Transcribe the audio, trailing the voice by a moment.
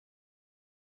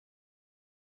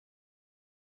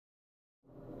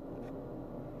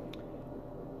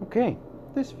Okay,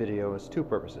 this video has two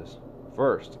purposes.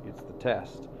 First, it's the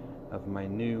test of my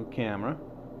new camera.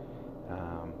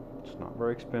 It's not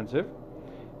very expensive.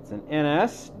 It's an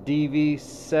NS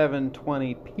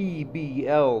DV720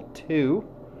 PBL2.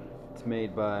 It's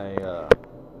made by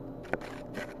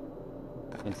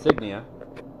Insignia.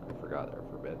 I forgot there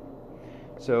for a bit.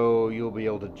 So you'll be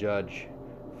able to judge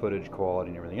footage quality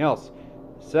and everything else.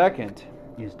 Second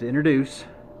is to introduce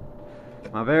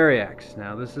my Variacs.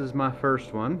 Now this is my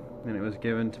first one, and it was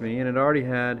given to me, and it already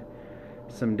had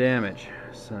some damage,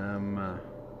 some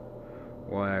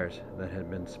wires that had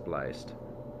been spliced.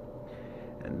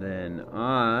 And then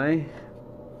I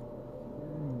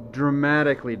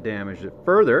dramatically damaged it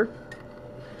further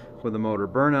with a motor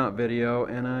burnout video,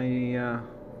 and I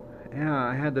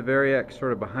had the Variac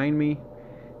sort of behind me,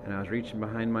 and I was reaching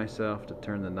behind myself to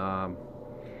turn the knob,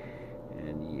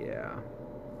 and yeah,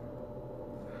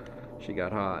 she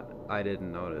got hot. I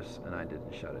didn't notice, and I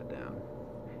didn't shut it down.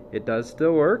 It does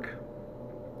still work.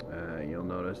 You'll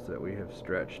notice that we have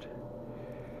stretched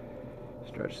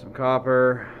some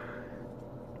copper.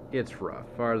 It's rough.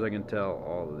 As far as I can tell,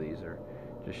 all of these are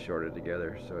just shorted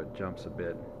together, so it jumps a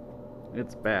bit.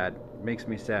 It's bad. It makes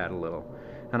me sad a little.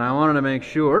 And I wanted to make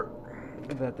sure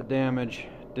that the damage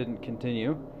didn't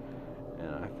continue,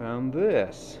 and I found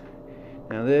this.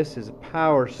 Now this is a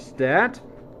Powerstat,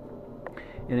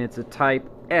 and it's a type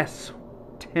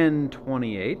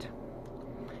S1028,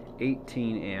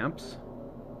 18 amps.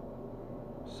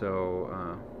 So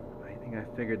I think I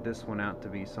figured this one out to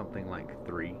be something like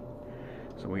 3.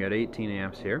 So we got 18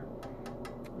 amps here.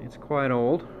 It's quite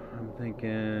old. I'm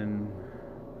thinking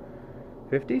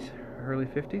 50s, early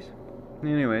 50s.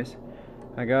 Anyways,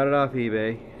 I got it off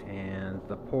eBay, and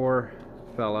the poor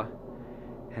fella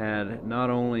had not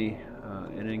only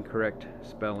an incorrect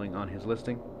spelling on his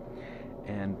listing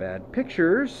and bad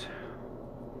pictures,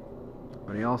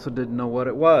 but he also didn't know what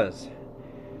it was.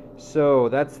 So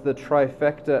that's the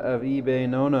trifecta of eBay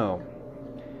no-no.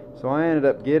 So I ended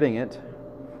up getting it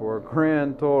for a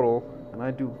grand total, and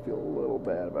I do feel a little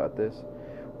bad about this,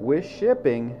 with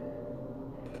shipping,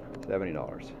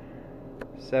 $70.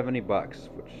 70 bucks,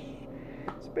 which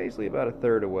is basically about a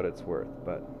third of what it's worth,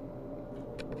 but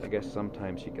I guess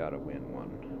sometimes you gotta win one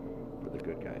for the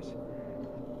good guys.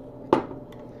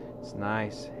 It's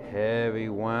nice, heavy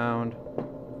wound.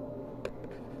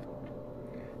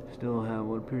 Still have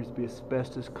what appears to be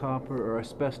asbestos copper or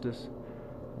asbestos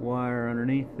wire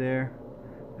underneath there.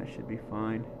 That should be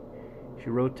fine. Should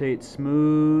rotate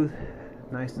smooth,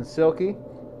 nice and silky.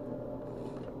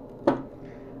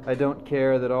 I don't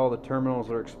care that all the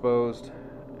terminals are exposed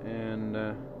and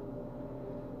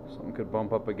something could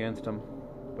bump up against them,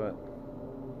 but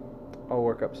I'll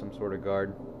work up some sort of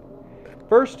guard.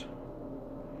 First,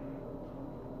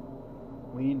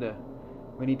 we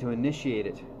need to initiate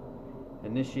it.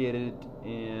 Initiate it,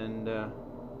 and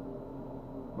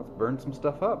let's burn some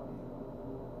stuff up.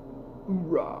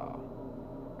 Hoorah!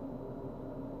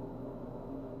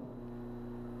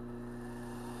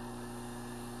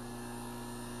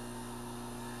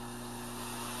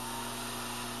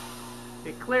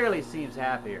 It clearly seems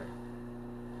happier.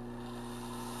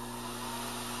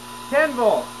 10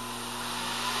 volts.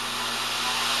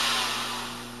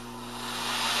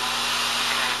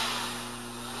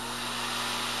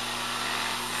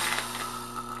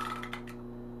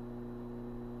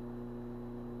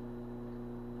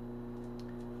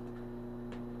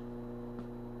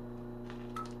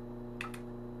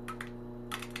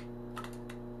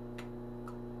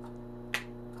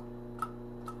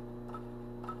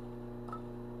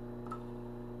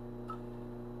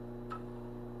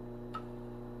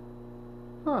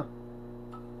 Huh.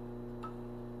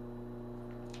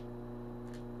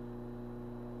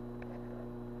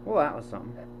 Well, that was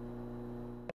something.